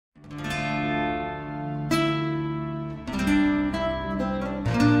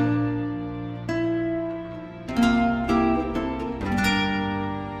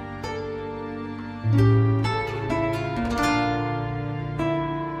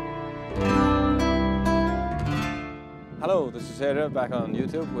Hello, this is Heri back on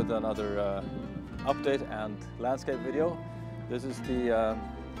YouTube with another update and landscape video. This is the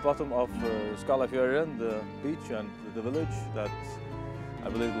bottom of Skálabotnur, the beach and the village that I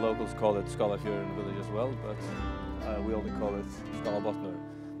believe the locals call it Skálabotnur village as well, but we only call it Skálabotnur.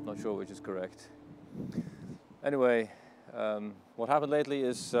 Not sure which is correct. Anyway, what happened lately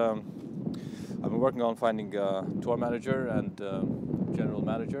is I've been working on finding a tour manager and general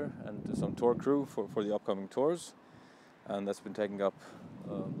manager and some tour crew for the upcoming tours. And that's been taking up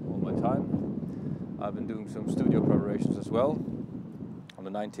all my time. I've been doing some studio preparations as well. On the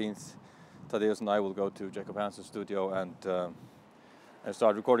 19th, Thaddeus and I will go to Jacob Hansen's studio and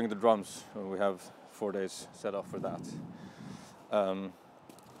start recording the drums. We have 4 days set off for that.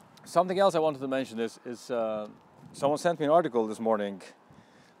 Something else I wanted to mention is someone sent me an article this morning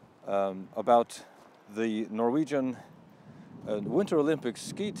about the Norwegian Winter Olympic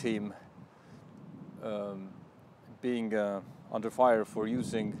ski team being under fire for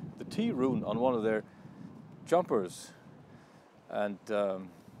using the T rune on one of their jumpers. And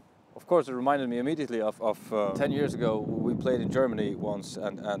of course it reminded me immediately of 10 years ago we played in Germany once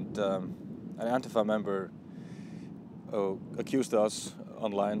and an Antifa member accused us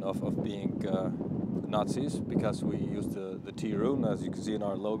online of being Nazis because we used the T rune, as you can see in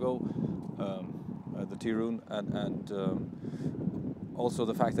our logo, the T rune, and also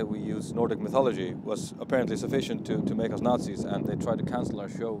the fact that we use Nordic mythology was apparently sufficient to make us Nazis, and they tried to cancel our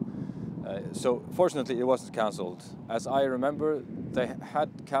show. So fortunately it wasn't cancelled. As I remember, they had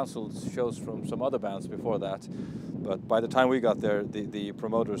cancelled shows from some other bands before that, but by the time we got there, the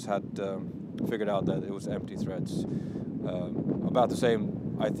promoters had figured out that it was empty threats. About the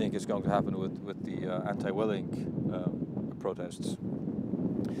same, I think, is going to happen with the anti-Welling protests.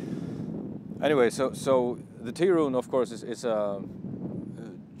 Anyway, so the T rune, of course, is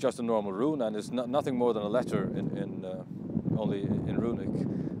just a normal rune, and it's nothing more than a letter only in runic,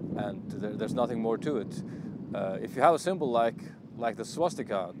 and there's nothing more to it. If you have a symbol like the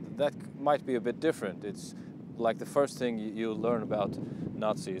swastika, that might be a bit different. It's like the first thing you learn about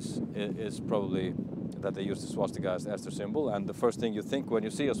Nazis is probably that they use the swastika as their symbol, and the first thing you think when you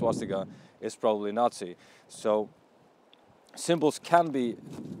see a swastika is probably Nazi. So symbols can be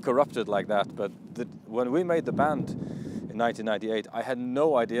corrupted like that, but when we made the band in 1998, I had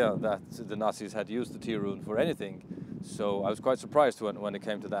no idea that the Nazis had used the T rune for anything. So I was quite surprised when it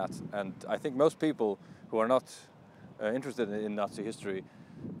came to that. And I think most people who are not interested in Nazi history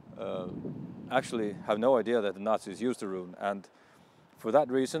actually have no idea that the Nazis used the rune. And for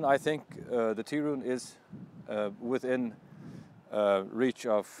that reason, I think the T rune is within reach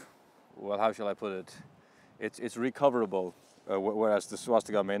of, well, how shall I put it? It's recoverable, whereas the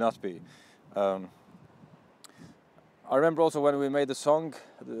swastika may not be. I remember also when we made the song,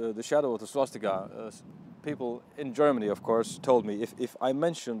 the Shadow of the Swastika, people in Germany, of course, told me if I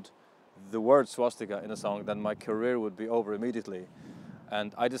mentioned the word swastika in a song, then my career would be over immediately.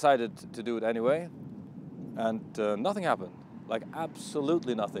 And I decided to do it anyway, and nothing happened, like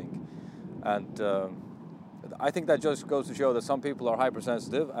absolutely nothing. And I think that just goes to show that some people are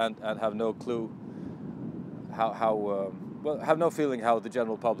hypersensitive and have no clue well, have no feeling how the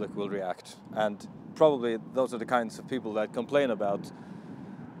general public will react. And probably those are the kinds of people that complain about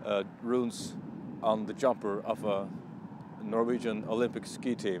runes on the jumper of a Norwegian Olympic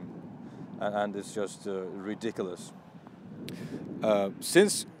ski team, and it's just ridiculous.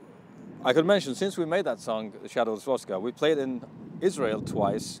 Since we made that song, Shadow of the Swastika, we played in Israel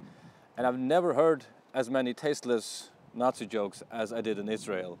twice, and I've never heard as many tasteless Nazi jokes as I did in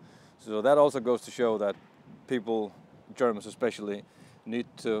Israel. So that also goes to show that people, Germans especially, need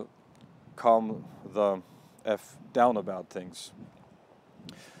to calm the F down about things.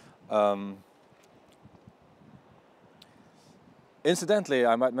 Incidentally,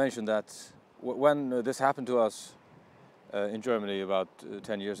 I might mention that when this happened to us in Germany about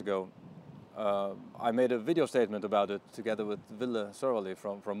 10 years ago, I made a video statement about it together with Ville Sørvali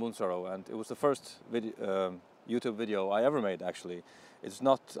from Moonsoro, and it was the first YouTube video I ever made, actually. It's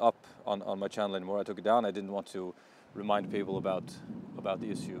not up on my channel anymore. I took it down. I didn't want to remind people about the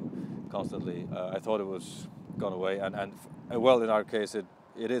issue constantly. I thought it was gone away, and well, in our case it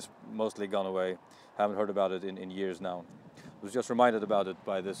is mostly gone away. Haven't heard about it in years now. I was just reminded about it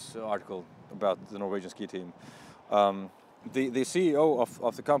by this article about the Norwegian ski team. The CEO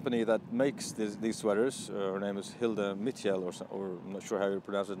of the company that makes these sweaters, her name is Hilde Mitchell, or I'm not sure how you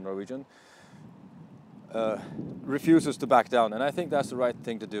pronounce it in Norwegian, refuses to back down, and I think that's the right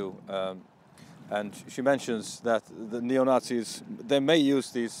thing to do. And she mentions that the neo-Nazis, they may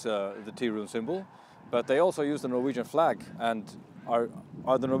use the T rune symbol, but they also use the Norwegian flag. And are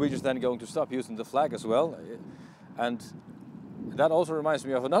the Norwegians then going to stop using the flag as well? And that also reminds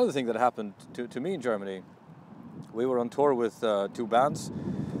me of another thing that happened to me in Germany. We were on tour with 2 bands.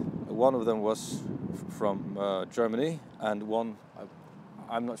 One of them was from Germany, and one,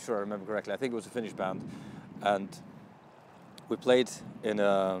 I'm not sure I remember correctly, I think it was a Finnish band. And we played in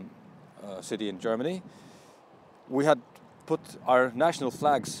a city in Germany. We had put our national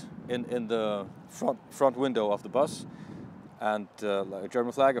flags in the front window of the bus, and like a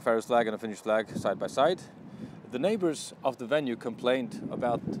German flag, a Faroese flag and a Finnish flag side by side. The neighbors of the venue complained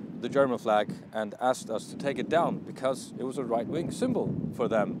about the German flag and asked us to take it down because it was a right-wing symbol for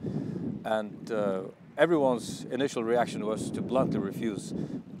them. And everyone's initial reaction was to bluntly refuse.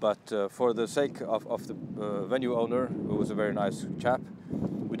 But for the sake of the venue owner, who was a very nice chap,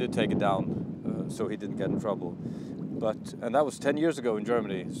 we did take it down so he didn't get in trouble. And that was 10 years ago in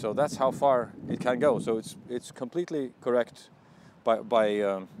Germany, so that's how far it can go. So it's completely correct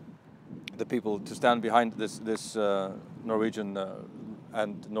by the people to stand behind this Norwegian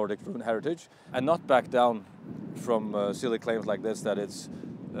and Nordic rune heritage and not back down from silly claims like this that it's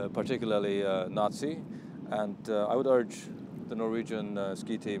particularly Nazi. And I would urge the Norwegian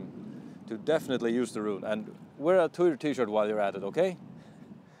ski team to definitely use the rune and wear a Týr t-shirt while you're at it, okay?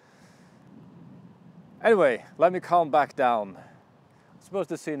 Anyway, let me calm back down. I suppose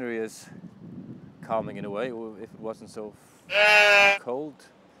the scenery is calming in a way. If it wasn't so cold,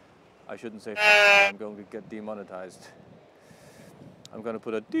 I shouldn't say I'm going to get demonetized. I'm going to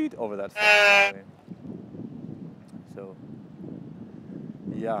put a deed over that anyway. So,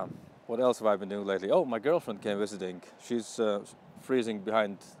 yeah. What else have I been doing lately? Oh, my girlfriend came visiting. She's freezing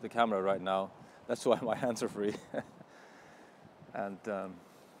behind the camera right now. That's why my hands are free. And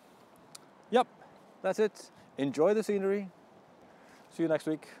yep, that's it. Enjoy the scenery. See you next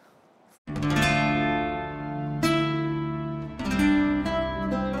week.